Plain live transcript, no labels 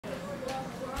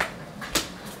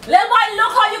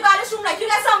look how you got this room like you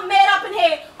got something made up in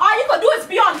here. All you could do is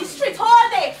be on the streets all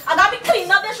day. I gotta be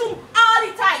cleaning up this room all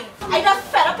the time. I just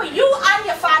fed up with you and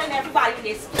your father and everybody in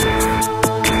this.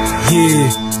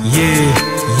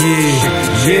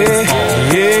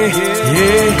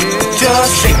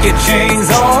 Just shake your chains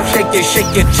off, shake your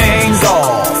chains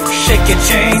off. Shake your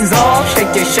chains off,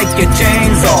 shake your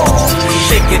chains off.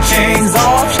 Shake your chains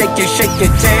off, shake your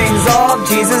chains off.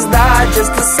 Jesus died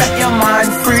just to set your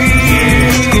mind free.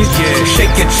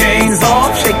 Shake your chains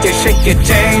off, shake your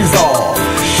chains off.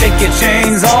 Shake your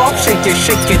chains off, shake your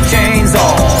chains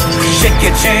off. Shake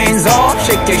your chains off,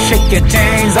 shake your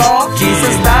chains off.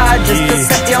 Jesus died just to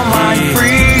set your mind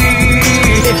free.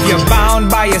 If you're bound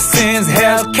by your sins,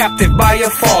 held captive by your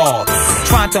faults,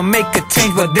 trying to make a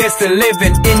change but they're still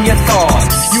living in your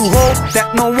thoughts. You hope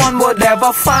that no one would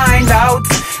ever find out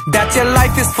that your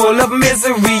life is full of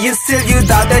misery, and still you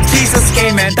doubt that Jesus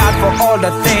came and died for all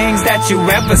the things that you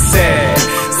ever said.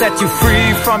 Set you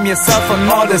free from yourself and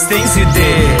all the things you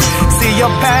did. See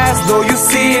your past, though you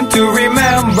seem to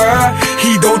remember,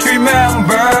 he don't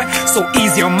remember. So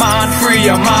ease your mind, free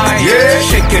your mind.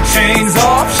 Shake your chains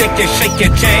off, shake your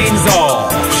chains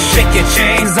off. Shake your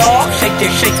chains off, shake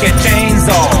your chains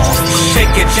off.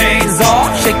 Shake your chains off,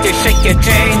 shake your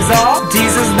chains off.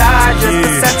 Jesus died just to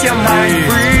set your mind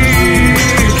free.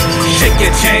 Shake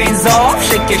your chains off,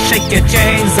 shake your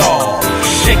chains off.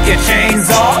 Shake your chains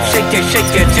off, shake your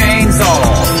chains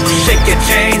off. Shake your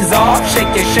chains off,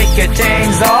 shake your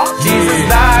chains off. Jesus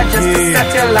died just to set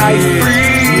your life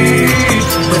free.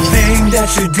 The thing that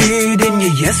you did in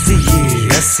your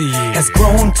yesteryear has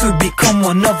grown to become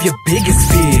one of your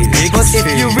biggest fears. But if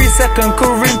you read 2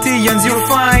 Corinthians, you'll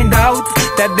find out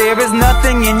that there is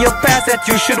nothing in your past that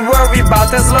you should worry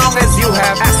about, as long as you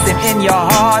have asked him in your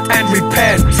heart and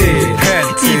repented.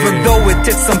 Even though it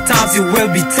is sometimes you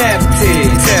will be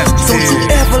tempted. Don't you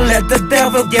ever let the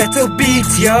devil get to beat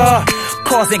ya,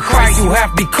 cause in Christ you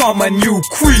have become a new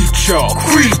creature.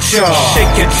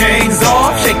 Shake your chains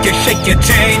off, shake your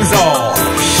chains off.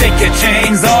 Shake your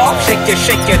chains off, shake your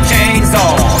chains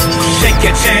off. Shake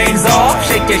your chains off,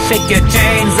 shake your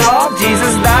chains off.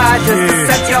 Jesus died just to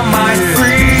set your mind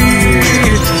free.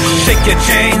 Shake your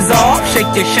chains off,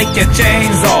 shake your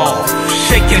chains off.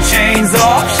 Shake your chains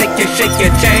off, shake your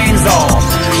chains off.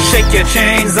 Shake your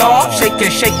chains off, shake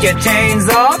your chains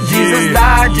off. Jesus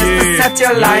died just to set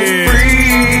your life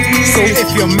free. So if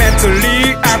you're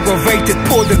mentally aggravated,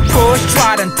 pulled and pushed,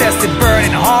 tried and tested,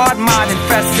 burning hard, mind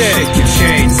infested, shake your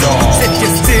chains off. If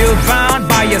you're still bound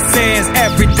by your sins,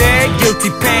 every day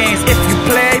guilty pains. If you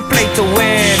play to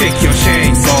win, shake your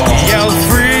chains off. Yell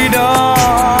freedom,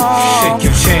 shake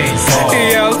your chains off.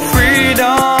 Yell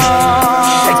freedom,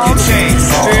 shake your chains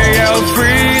off. Yell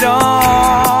freedom,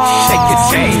 shake your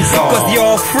chains off. 'Cause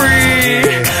you're free,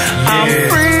 I'm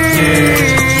free.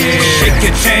 Shake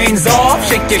your chains off,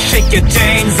 shake your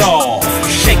chains off.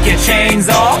 Shake your chains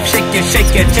off, shake your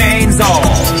chains off.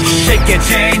 Shake your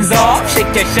chains off,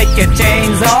 shake your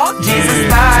chains off. Jesus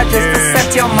died just to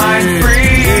set your mind free.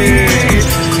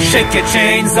 Shake your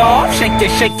chains off, shake your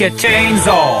chains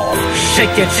off.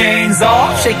 Shake your chains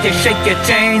off, shake your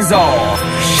chains off.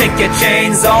 Shake your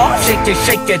chains off, shake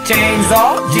your chains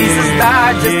off. Jesus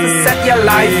died just to set your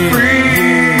life free.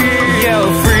 Yell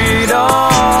freedom,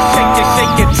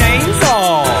 shake your chains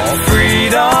off.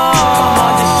 Freedom, come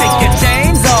on, just shake your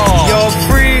chains off. You're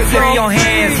free, free your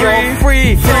hands, you're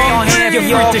free, free your hands. You're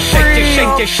free to shake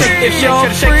your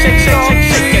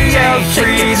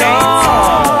freedom.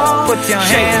 Put your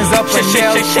hands up and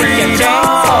yell freedom.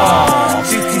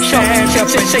 Shake your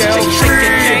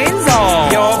chains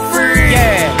off. You're free,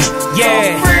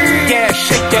 yeah,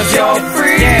 shake your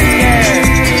free, yeah.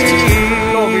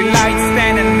 Glory light,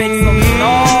 stand and make some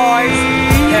noise.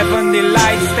 Heavenly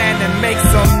light, stand and make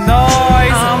some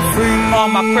noise. I'm free. All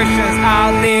my Christians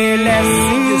out there, let's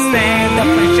see you stand up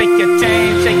and shake your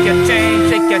chains, shake your chains,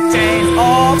 shake your chains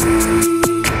off.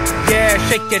 Yeah,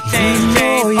 shake your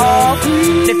chains off.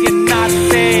 If you're not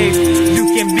saved, you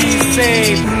can be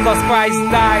saved, 'cause Christ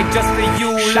died just for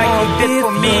you like he did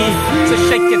for me. So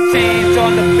shake your chains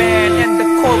on the band and the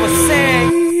chorus sing.